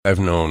I've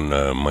known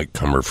Mike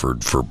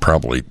Comerford for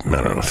probably,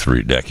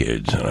 3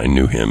 decades, and I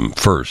knew him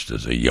first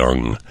as a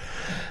young,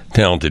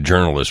 talented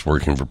journalist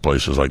working for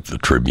places like the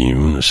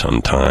Tribune, the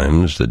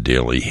Sun-Times, the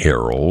Daily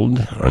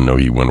Herald. I know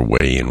he went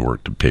away and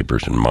worked at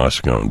papers in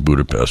Moscow and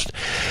Budapest.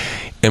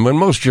 And when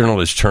most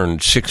journalists turn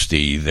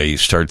 60, they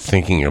start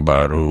thinking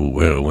about,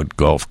 what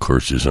golf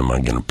courses am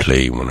I going to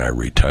play when I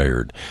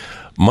retired?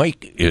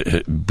 Mike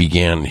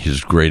began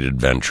his great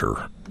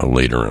adventure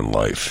later in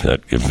life.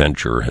 That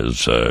adventure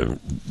has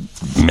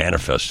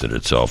manifested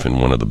itself in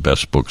one of the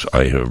best books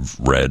I have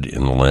read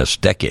in the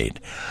last decade.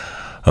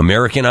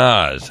 American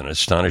Oz, an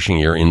astonishing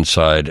year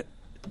inside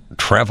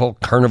travel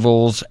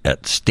carnivals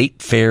at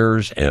state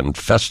fairs and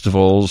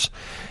festivals.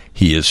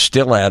 He is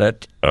still at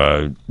it.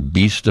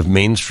 Beast of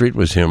Main Street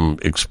was him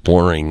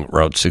exploring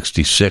Route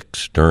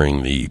 66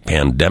 during the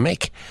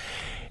pandemic.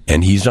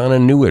 And he's on a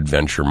new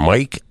adventure.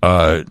 Mike,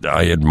 I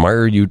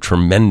admire you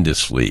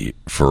tremendously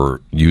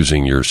for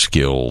using your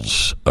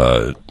skills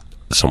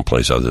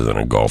someplace other than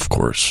a golf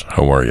course.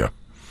 How are you?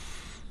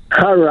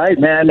 All right,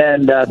 man,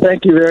 and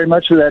thank you very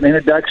much for that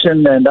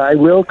introduction, and I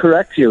will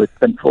correct you. It's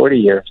been 40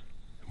 years.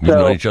 We've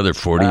known each other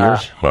 40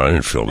 years? Well, I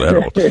didn't feel that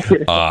old.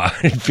 I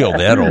didn't feel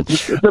that old.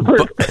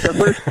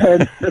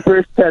 The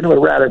first 10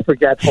 were rather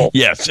forgetful.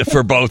 Yes,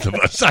 for both of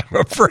us, I'm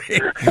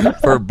afraid.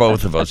 For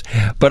both of us.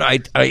 But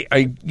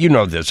I you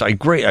know this. I've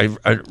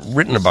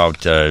written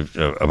about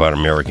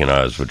American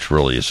Oz, which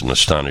really is an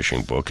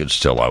astonishing book. It's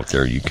still out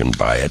there. You can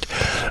buy it.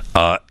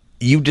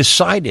 You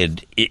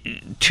decided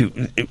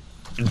to...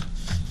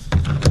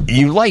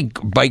 You like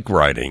bike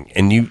riding,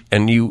 and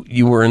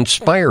you were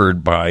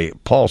inspired by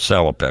Paul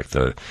Salopek,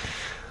 the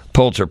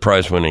Pulitzer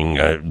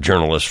Prize-winning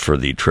journalist for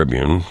the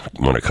Tribune,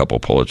 won a couple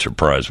Pulitzer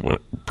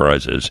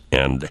prizes,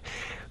 and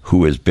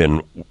who has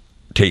been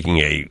taking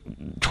a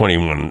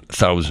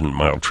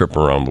 21,000-mile trip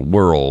around the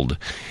world.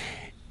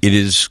 It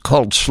is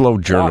called slow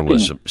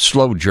journalism.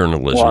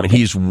 And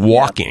he's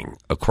walking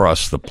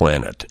across the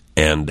planet,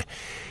 and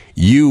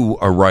you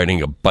are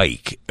riding a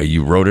bike.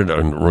 You rode it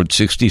on Route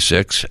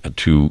 66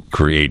 to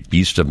create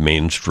Beast of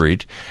Main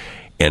Street,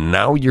 and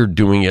now you're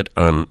doing it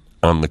on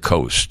the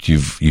coast.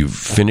 You've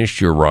finished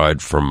your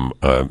ride from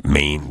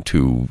Maine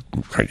to,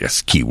 I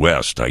guess, Key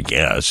West,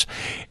 and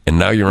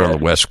now you're on the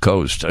West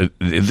Coast.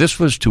 This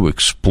was to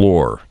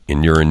explore,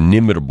 in your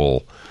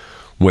inimitable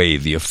way,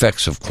 the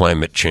effects of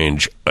climate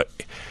change.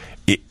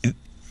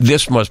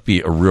 This must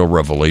be a real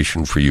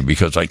revelation for you,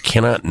 because I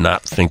cannot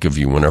not think of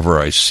you whenever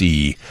I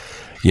see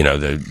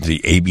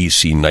the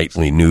ABC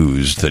nightly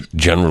news that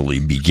generally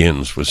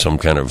begins with some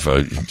kind of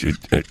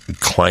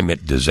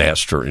climate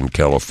disaster in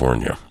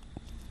California.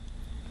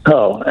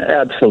 Oh,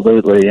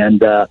 absolutely.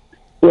 And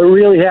what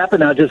really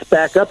happened, I'll just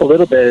back up a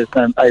little bit, is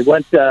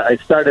I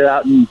started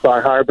out in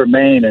Bar Harbor,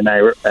 Maine, and I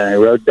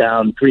rode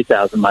down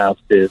 3,000 miles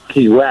to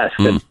Key West.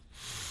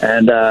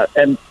 And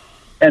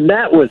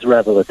that was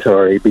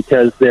revelatory,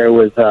 because there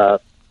was a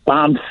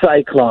bomb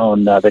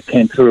cyclone that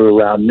came through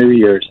around New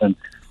Year's and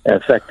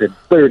affected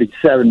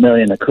 37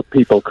 million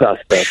people across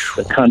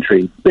the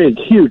country. Big,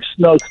 huge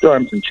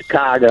snowstorms in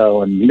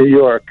Chicago and New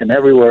York and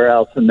everywhere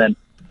else. And then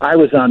I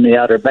was on the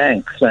Outer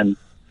Banks, and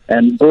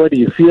boy, do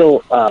you feel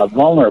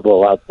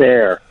vulnerable out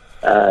there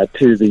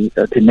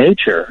to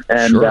nature.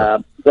 And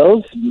sure.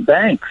 Those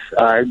banks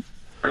are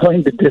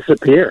going to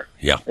disappear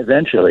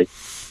eventually.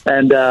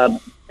 And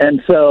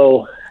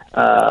so,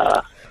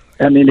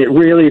 it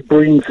really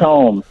brings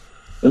home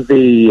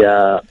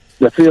the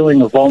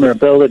feeling of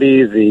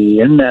vulnerability, the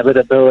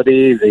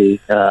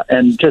inevitability,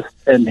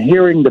 and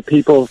hearing the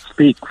people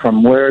speak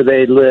from where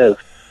they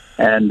live,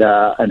 and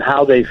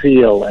how they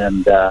feel,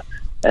 and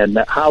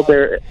how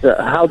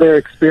they're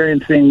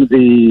experiencing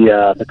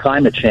the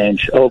climate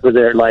change over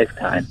their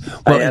lifetime.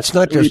 Well, it's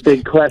not just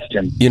big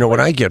question. What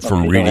I get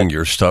from reading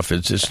your stuff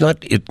is it's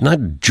not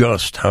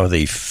just how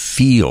they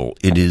feel;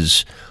 it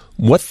is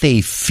what they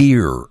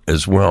fear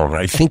as well. And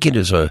I think it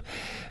is a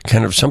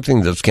kind of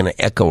something that's going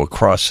to echo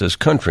across this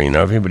country.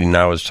 Now, everybody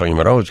now is talking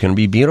about, it's going to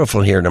be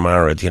beautiful here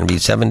tomorrow. It's going to be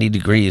 70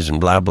 degrees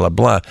and blah, blah,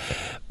 blah.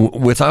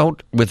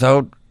 Without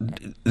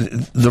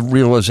the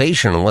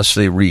realization, unless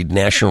they read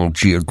National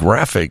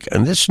Geographic,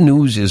 and this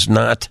news is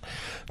not,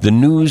 the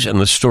news and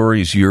the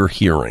stories you're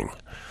hearing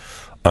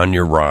on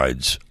your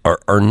rides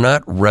are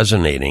not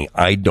resonating,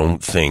 I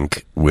don't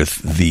think,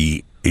 with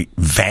the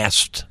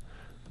vast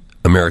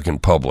American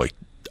public.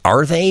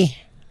 Are they?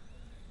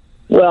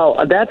 Well,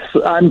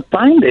 I'm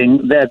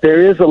finding that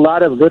there is a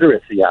lot of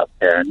literacy out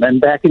there. And then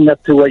backing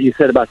up to what you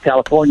said about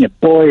California,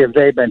 boy, have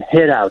they been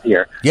hit out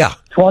here. Yeah.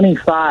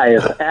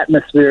 25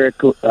 atmospheric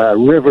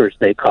rivers,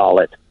 they call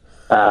it,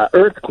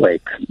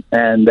 earthquakes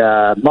and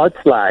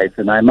mudslides.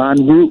 And I'm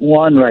on Route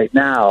 1 right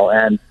now,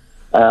 and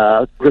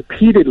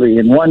repeatedly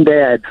in one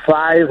day I had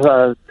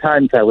 5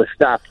 times I was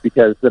stopped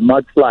because the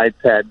mudslides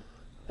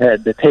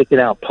had taken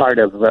out part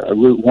of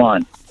Route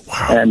 1.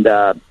 Wow.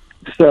 And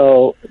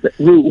so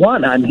Route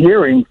 1, I'm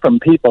hearing from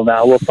people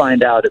now, we'll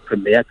find out it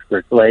from the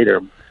experts later,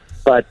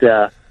 but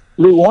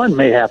Route 1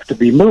 may have to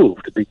be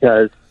moved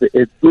because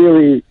it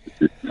really,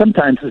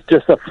 sometimes it's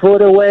just a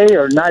foot away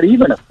or not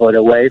even a foot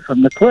away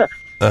from the cliff.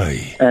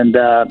 Aye. And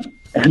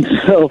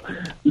so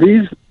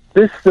the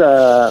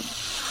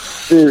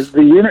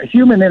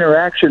human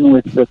interaction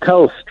with the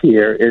coast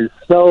here is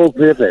so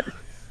vivid.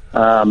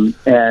 And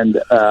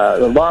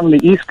along the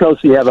East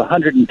Coast, you have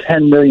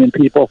 110 million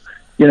people.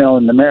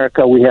 In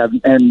America, we have,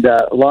 and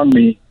along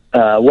the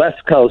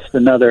West Coast,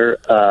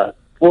 another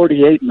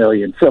 48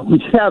 million. So we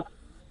have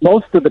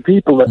most of the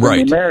people that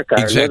in America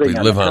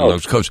live on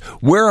those coasts.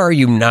 Where are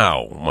you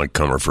now, Mike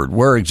Comerford?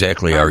 Where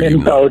exactly are you now?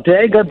 In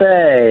Bodega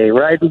Bay,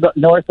 right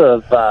north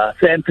of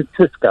San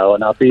Francisco,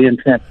 and I'll be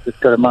in San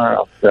Francisco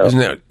tomorrow. So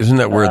isn't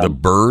that where The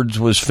Birds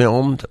was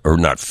filmed, or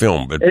not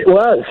filmed? But it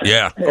was.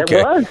 Yeah,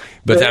 okay. It was.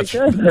 But Very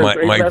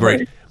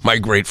that's my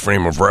great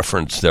frame of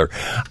reference there.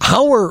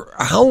 How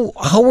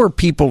are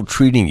people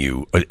treating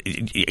you?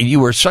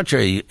 You are such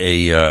an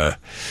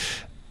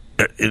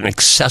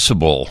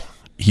accessible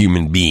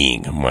human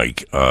being,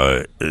 Mike,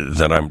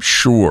 that I'm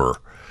sure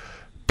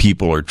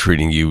people are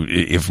treating you,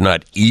 if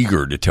not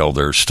eager to tell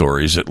their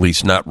stories, at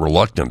least not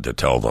reluctant to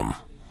tell them.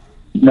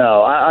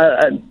 No,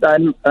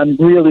 I'm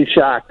really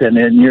shocked,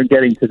 and you're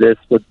getting to this.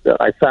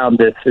 I found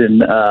this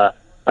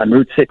on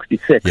Route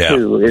 66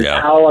 too. Is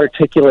how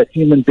articulate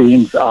human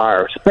beings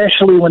are,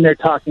 especially when they're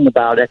talking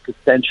about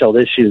existential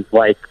issues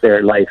like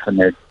their life and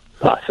their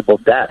possible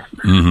death.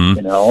 Mm-hmm.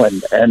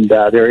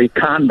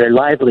 And their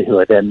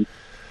livelihood and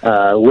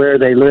where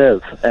they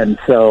live, and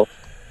so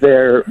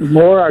they're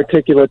more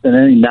articulate than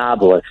any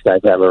novelist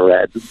I've ever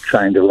read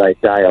trying to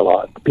write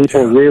dialogue.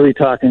 People really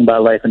talking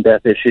about life and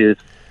death issues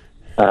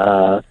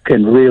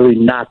can really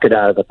knock it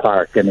out of the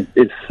park, and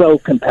it's so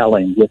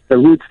compelling. With the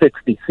Route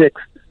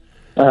 66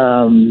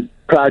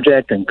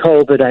 project and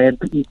COVID, I had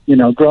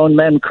grown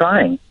men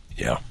crying,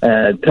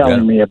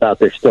 telling me about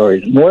their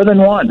stories, more than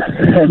one,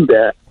 and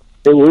it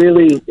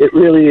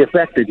really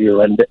affected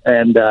you,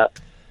 and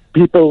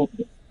people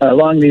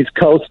along these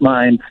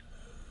coastlines,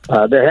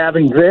 they're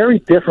having very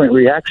different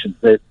reactions.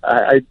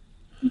 I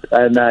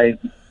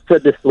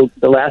said this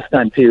the last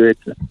time to you.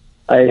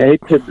 I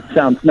hate to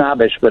sound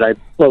snobbish, but I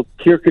spoke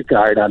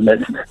Kierkegaard on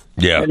this.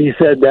 Yeah. And he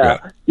said,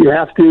 you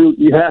have to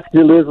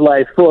live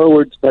life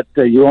forwards, but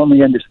you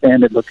only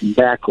understand it looking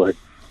backward.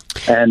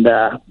 And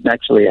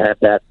actually, I have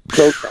that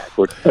quote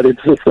backwards, but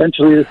it's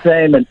essentially the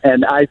same.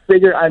 And I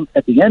figure I'm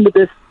at the end of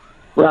this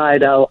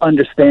ride, I'll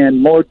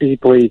understand more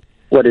deeply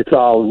what it's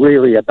all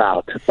really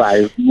about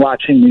by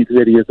watching these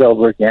videos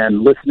over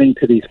again, listening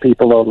to these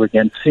people over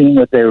again, seeing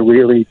what they're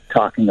really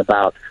talking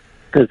about.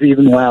 Because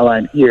even while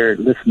I'm here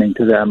listening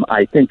to them,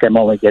 I think I'm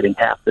only getting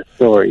half the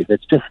story.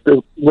 That's just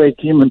the way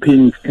human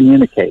beings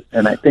communicate.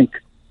 And I think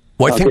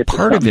I think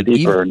part of it,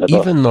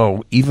 even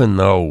though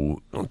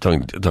I'm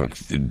talking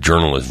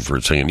journalism for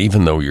a second,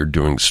 even though you're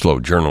doing slow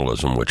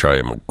journalism, which I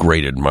am a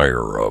great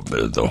admirer of,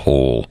 the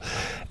whole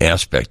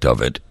aspect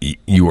of it,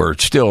 you are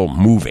still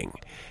moving.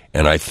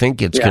 And I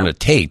think it's going to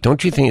take,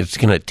 don't you think it's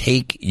going to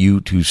take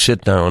you to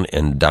sit down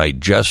and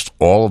digest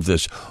all of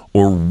this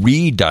or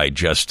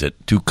redigest it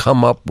to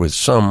come up with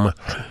some,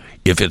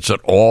 if it's at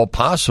all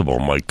possible,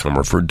 Mike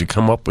Comerford, to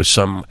come up with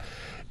some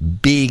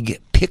big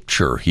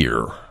picture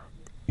here?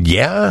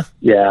 Yeah?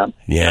 Yeah.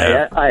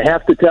 I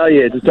have to tell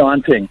you, it's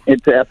daunting.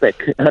 It's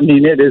epic. I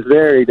mean, it is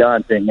very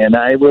daunting. And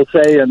I will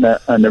say on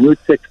the Route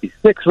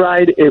 66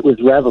 ride, it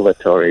was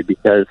revelatory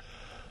because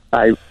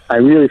I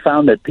really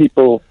found that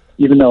people,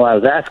 even though I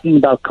was asking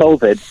about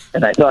COVID,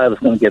 and I thought I was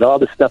going to get all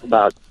this stuff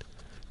about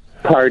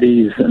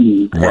parties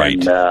and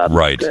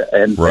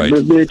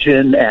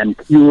religion and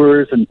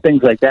cures and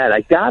things like that,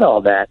 I got all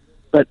that.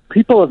 But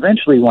people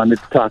eventually wanted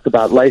to talk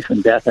about life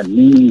and death and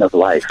meaning of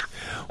life.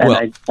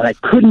 And I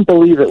couldn't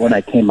believe it when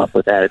I came up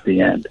with that at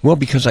the end. Well,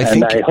 because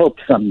I hope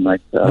something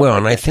like that. Well,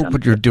 and I think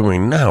what you're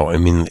doing now, I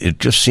mean, it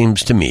just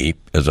seems to me,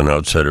 as an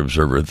outside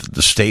observer, that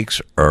the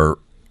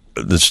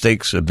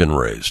stakes have been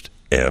raised.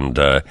 And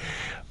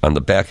on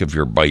the back of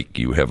your bike,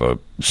 you have a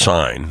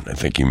sign. I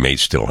think you may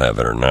still have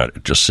it or not.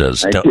 It just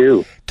says,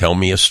 "Tell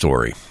me a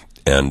story."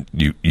 And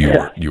you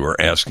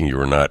are asking. You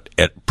are not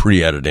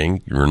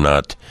pre-editing. You are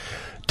not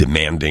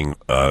demanding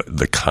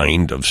the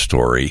kind of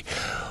story.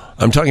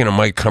 I'm talking to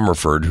Mike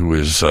Comerford, who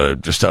is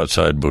just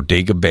outside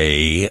Bodega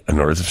Bay,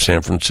 north of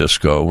San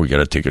Francisco. We got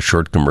to take a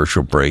short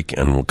commercial break,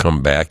 and we'll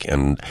come back.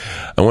 And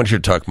I want you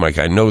to talk, Mike.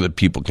 I know that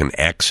people can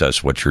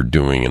access what you're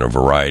doing in a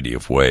variety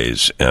of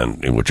ways,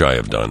 and which I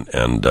have done.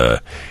 And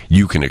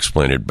you can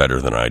explain it better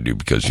than I do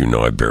because you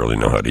know I barely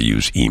know how to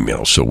use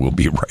email. So we'll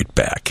be right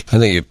back. I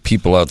think if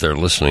people out there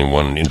listening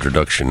want an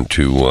introduction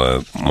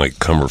to Mike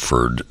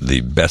Comerford,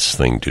 the best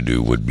thing to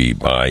do would be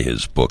buy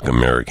his book,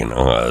 American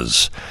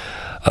Oz.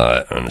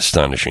 An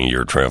astonishing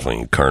year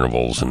traveling at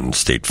carnivals and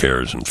state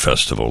fairs and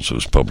festivals. It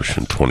was published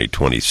in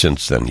 2020.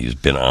 Since then, he's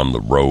been on the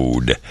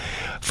road,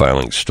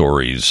 filing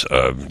stories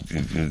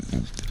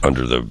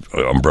under the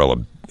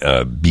umbrella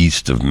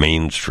beast of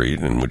Main Street,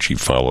 in which he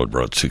followed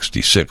Route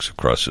 66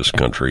 across this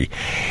country,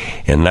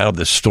 and now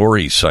the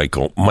story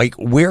cycle. Mike,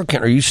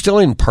 are you still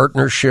in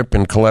partnership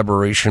and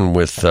collaboration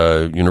with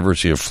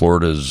University of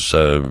Florida's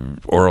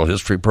oral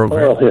history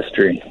program? Oral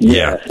history,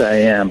 yes, I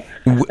am.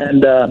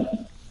 And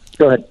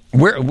go ahead.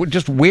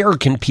 Where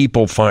can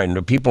people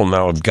find? People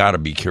now have got to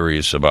be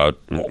curious about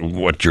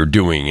what you're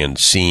doing and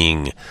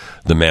seeing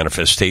the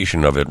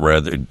manifestation of it,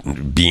 rather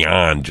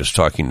beyond just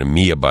talking to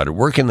me about it.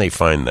 Where can they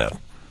find that?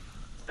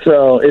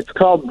 So it's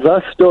called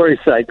The Story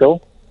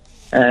Cycle,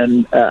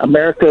 and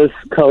America's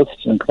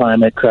Coast and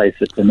Climate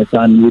Crisis, and it's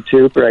on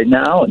YouTube right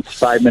now. It's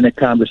 5-minute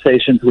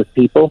conversations with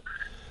people,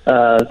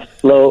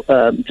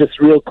 just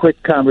real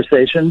quick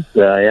conversations.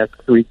 I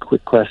ask 3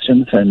 quick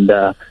questions, and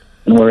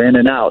we're in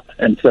and out,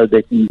 and so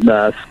they can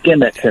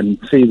skim it and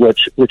see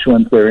which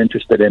ones they're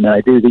interested in.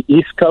 I do the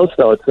East Coast,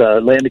 so it's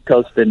Atlantic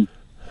Coast and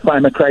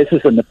Climate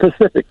Crisis, and the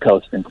Pacific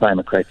Coast and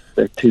Climate Crisis.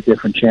 They're 2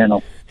 different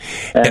channels.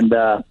 And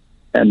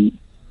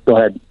go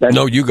ahead.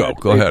 No, you go.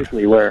 Go ahead.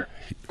 Where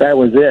that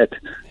was it.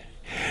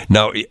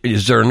 Now,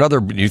 is there another?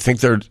 Do you think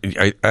there?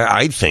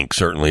 I think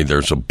certainly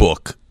there's a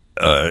book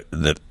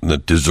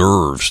that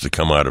deserves to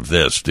come out of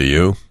this. Do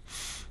you?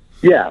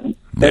 Yeah.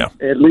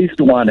 At least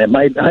one. I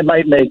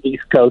might make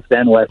East Coast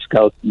and West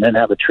Coast, and then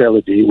have a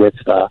trilogy with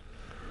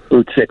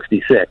Route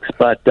 66.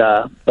 But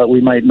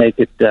we might make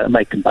it.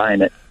 Might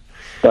combine it.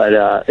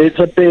 But it's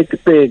a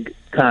big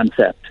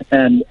concept.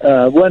 And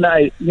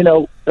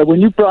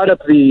when you brought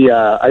up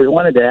I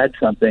wanted to add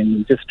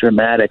something just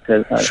dramatic.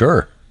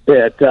 Sure.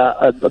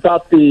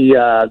 About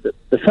the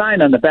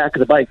sign on the back of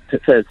the bike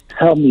that says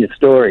 "Tell me a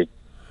story,"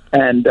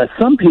 and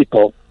some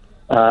people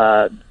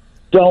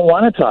don't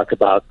want to talk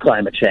about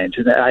climate change,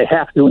 and I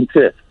have to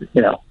insist.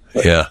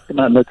 Come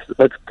on,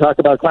 let's talk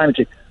about climate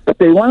change. But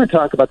they want to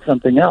talk about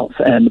something else.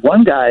 And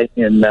one guy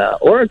in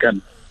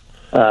Oregon,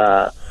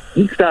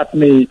 he stopped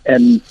me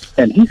and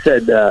he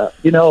said,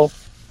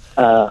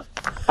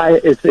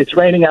 it's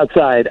raining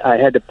outside. I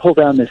had to pull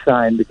down this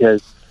sign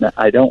because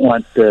I don't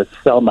want to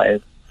sell my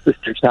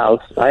sister's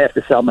house. I have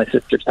to sell my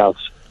sister's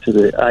house to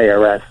the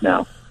IRS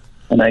now.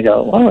 And I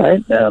go, all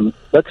right,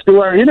 let's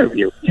do our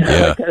interview.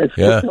 I kind of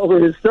skipped over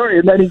his story,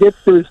 and then he gets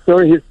to his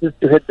story. His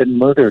sister had been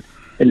murdered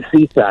in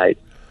Seaside,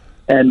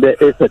 and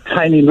it's a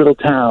tiny little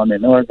town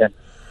in Oregon,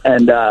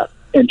 and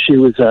she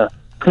was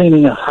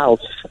cleaning a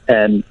house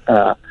and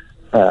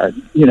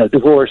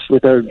divorced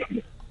with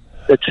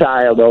a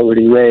child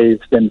already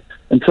raised and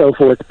so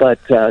forth. But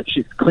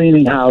she's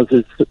cleaning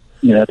houses,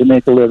 to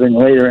make a living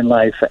later in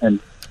life, and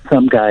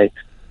some guy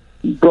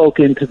broke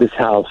into this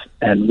house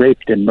and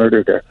raped and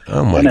murdered her.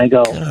 Oh my and I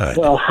go, God.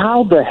 Well,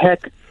 how the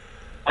heck?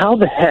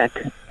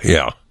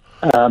 Yeah.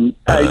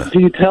 Do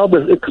you tell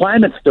the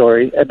climate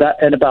story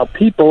about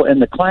people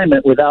and the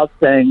climate without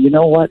saying, you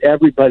know what,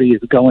 everybody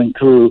is going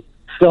through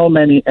so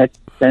many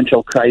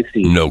existential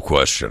crises. No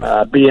question.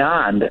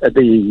 Beyond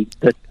the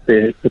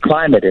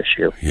climate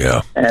issue.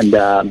 Yeah. And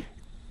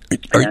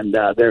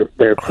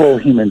they're full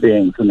human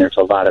beings, and there's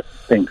a lot of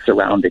things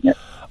surrounding it.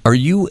 Are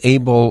you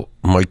able,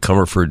 Mike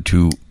Comerford,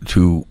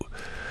 to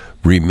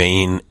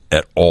remain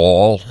at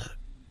all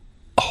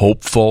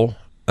hopeful?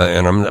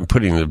 And I'm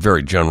putting a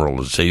very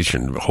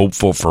generalization,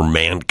 hopeful for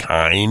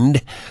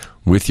mankind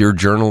with your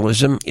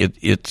journalism?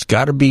 It's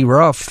got to be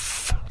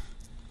rough.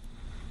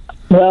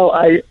 Well,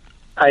 I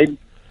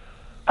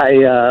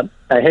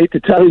hate to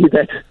tell you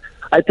that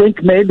I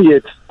think maybe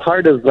it's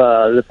part of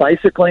the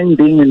bicycling,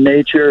 being in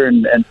nature,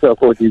 and so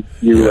forth.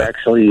 You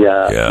actually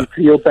you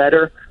feel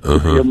better. You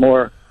feel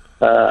more.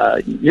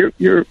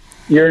 You're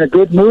in a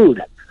good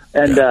mood,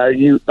 and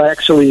you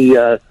actually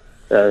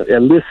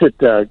elicit,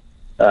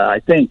 I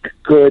think,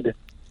 good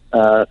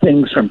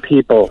things from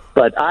people.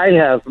 But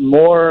I'm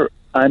more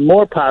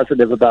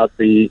positive about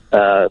the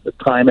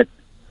climate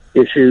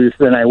issues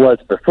than I was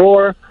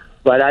before.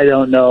 But I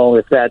don't know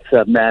if that's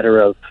a matter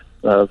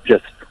of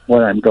just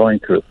what I'm going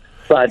through.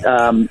 But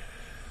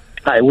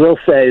I will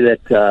say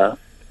that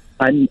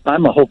I'm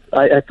a hope.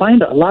 I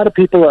find a lot of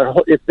people are,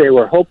 if they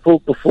were hopeful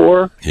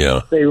before,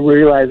 they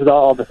realize that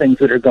all the things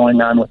that are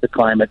going on with the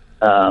climate,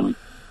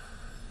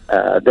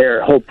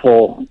 they're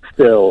hopeful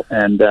still,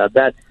 and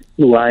that's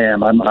who I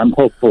am. I'm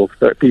hopeful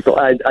for people.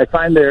 I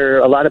find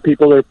a lot of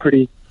people are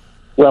pretty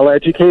well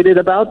educated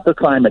about the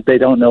climate. They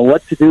don't know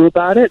what to do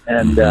about it,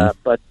 and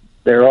but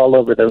they're all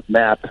over the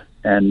map,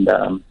 and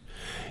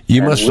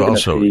you must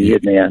also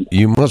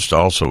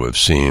have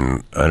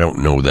seen. I don't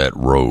know that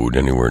road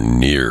anywhere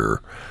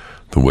near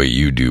the way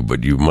you do,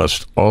 but you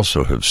must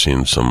also have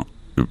seen some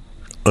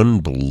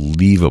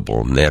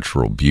unbelievable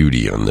natural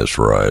beauty on this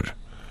ride.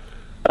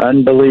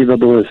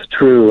 Unbelievable is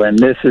true, and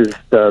this is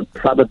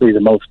probably the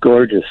most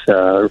gorgeous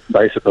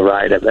bicycle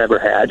ride I've ever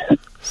had.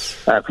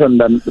 From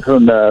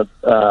the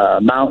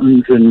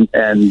mountains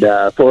and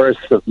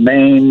forests of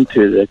Maine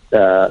to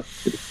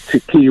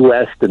Key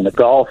West and the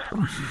Gulf,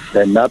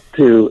 then up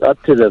to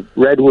the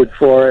redwood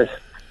forest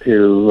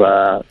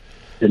to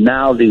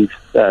now these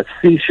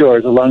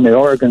seashores along the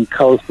Oregon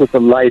coast with the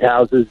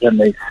lighthouses and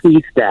the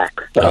sea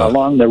stacks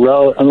along the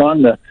road,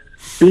 along the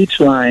beach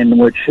line,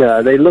 which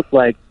they look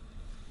like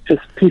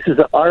just pieces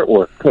of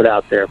artwork put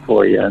out there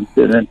for you. And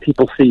then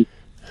people see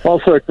all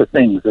sorts of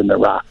things in the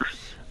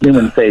rocks,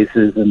 human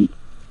faces and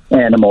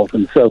animals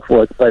and so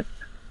forth. But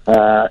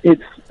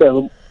it's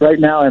right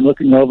now I'm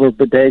looking over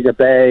Bodega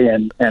Bay,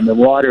 and the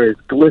water is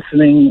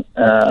glistening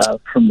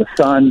from the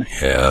sun.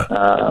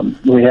 Yeah.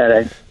 We had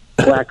a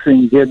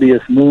waxing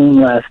gibbous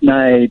moon last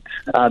night,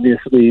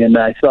 obviously, and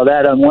I saw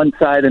that on one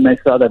side, and I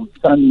saw the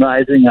sun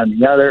rising on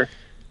the other.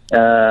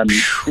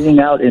 Being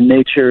out in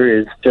nature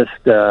is just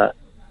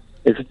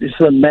it's just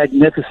a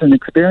magnificent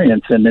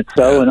experience, and it's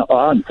so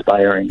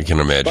awe-inspiring. I can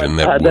imagine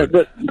that would.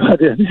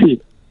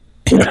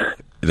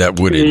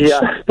 That would.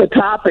 The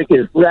topic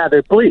is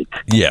rather bleak.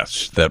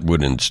 Yes, that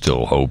would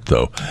instill hope,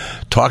 though.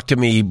 Talk to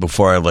me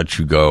before I let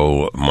you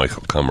go,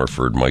 Michael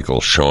Comerford,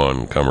 Michael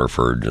Sean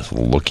Comerford. Just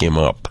look him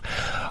up.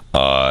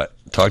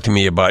 Talk to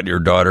me about your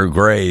daughter,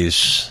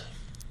 Grace.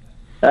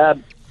 My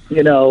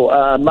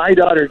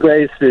daughter,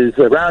 Grace, is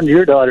around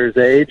your daughter's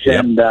age,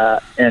 yep.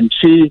 and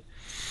she,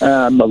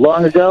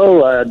 long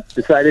ago,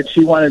 decided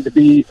she wanted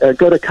to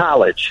go to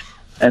college.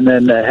 And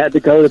then had to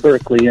go to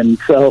Berkeley. And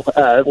so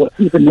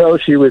even though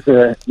she was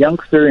a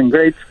youngster in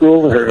grade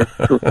school, her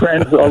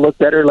friends all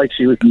looked at her like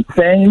she was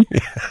insane.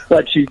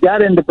 But she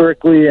got into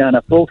Berkeley on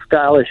a full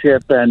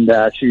scholarship, and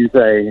she's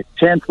a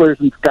Chancellor's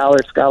and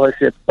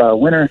Scholarship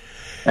winner.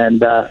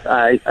 And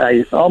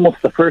I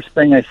almost the first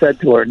thing I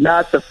said to her,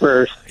 not the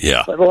first,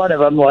 but one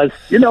of them was,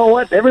 you know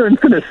what, everyone's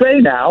going to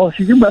say now,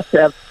 you must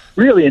have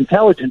really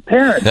intelligent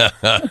parents. See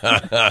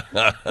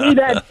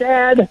that,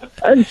 Dad?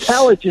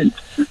 Intelligent.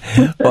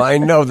 Well, I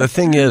know. The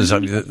thing is,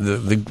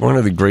 one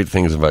of the great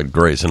things about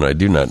Grace, and I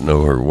do not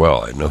know her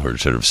well, I know her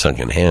sort of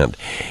secondhand,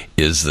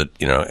 is that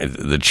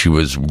that she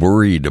was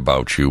worried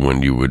about you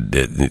when you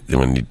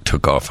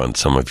took off on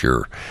some of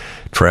your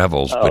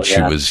travels, but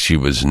she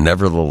was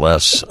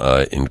nevertheless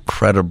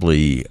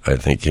incredibly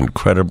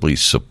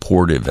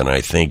supportive, and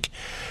I think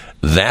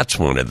that's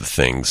one of the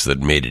things that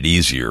made it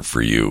easier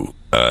for you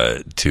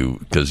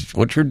because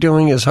what you're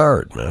doing is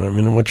hard, man. I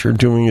mean, what you're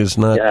doing is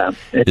not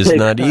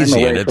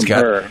easy, and it's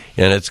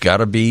got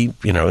to be,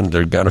 and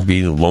there got to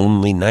be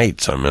lonely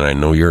nights. I mean, I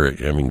know you're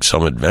having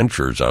some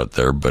adventures out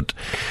there, but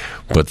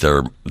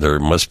there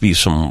must be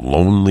some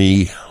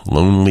lonely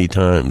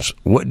times.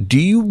 What do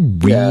you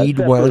read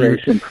while you're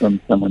from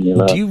someone you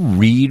love? Do you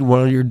read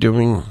while you're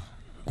doing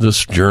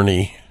this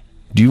journey?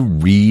 Do you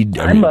read?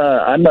 I'm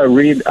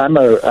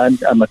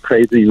a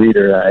crazy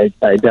reader.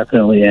 I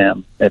definitely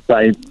am. If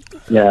I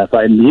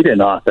meet an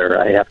author,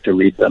 I have to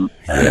read them.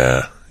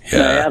 Yeah.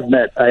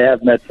 I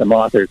have met some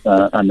authors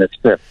on this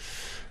trip,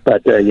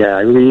 but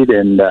I read,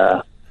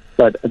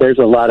 but there's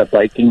a lot of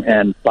biking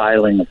and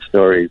filing of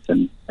stories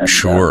and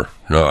sure.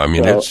 No, I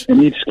mean, it's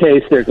in each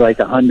case there's like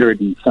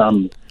 100 and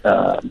some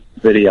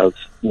videos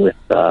with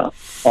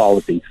all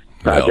of these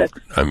projects.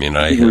 Well, I mean,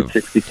 I have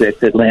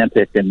 66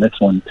 Atlantic, and this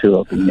one too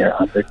over here.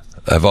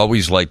 I've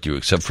always liked you,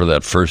 except for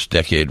that first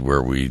decade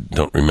where we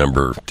don't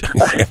remember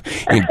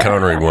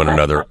encountering one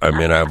another. I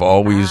mean, I've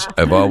always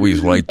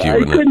liked you.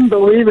 I couldn't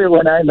believe it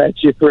when I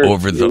met you first.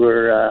 Over the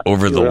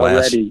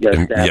last,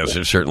 yes,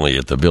 certainly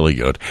at the Billy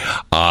Goat.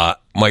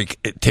 Mike,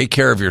 take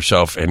care of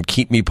yourself and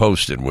keep me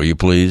posted, will you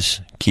please?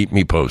 Keep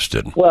me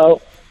posted.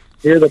 Well,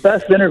 you're the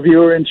best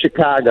interviewer in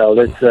Chicago.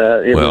 It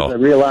was a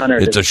real honor.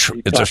 It's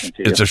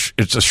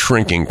a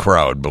shrinking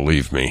crowd.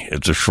 Believe me,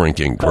 it's a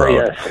shrinking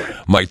crowd.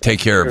 Yes. Mike, take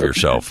care of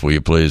yourself, will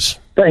you please?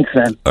 Thanks,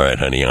 man. All right,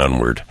 honey,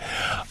 onward.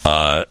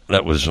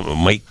 That was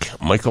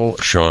Michael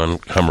Sean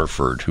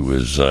Comerford, who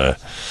is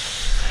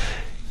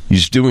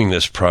he's doing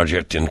this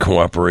project in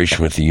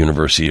cooperation with the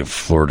University of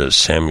Florida's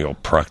Samuel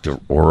Proctor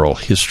Oral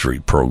History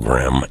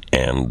Program,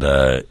 and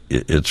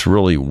it's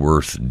really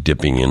worth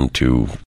dipping into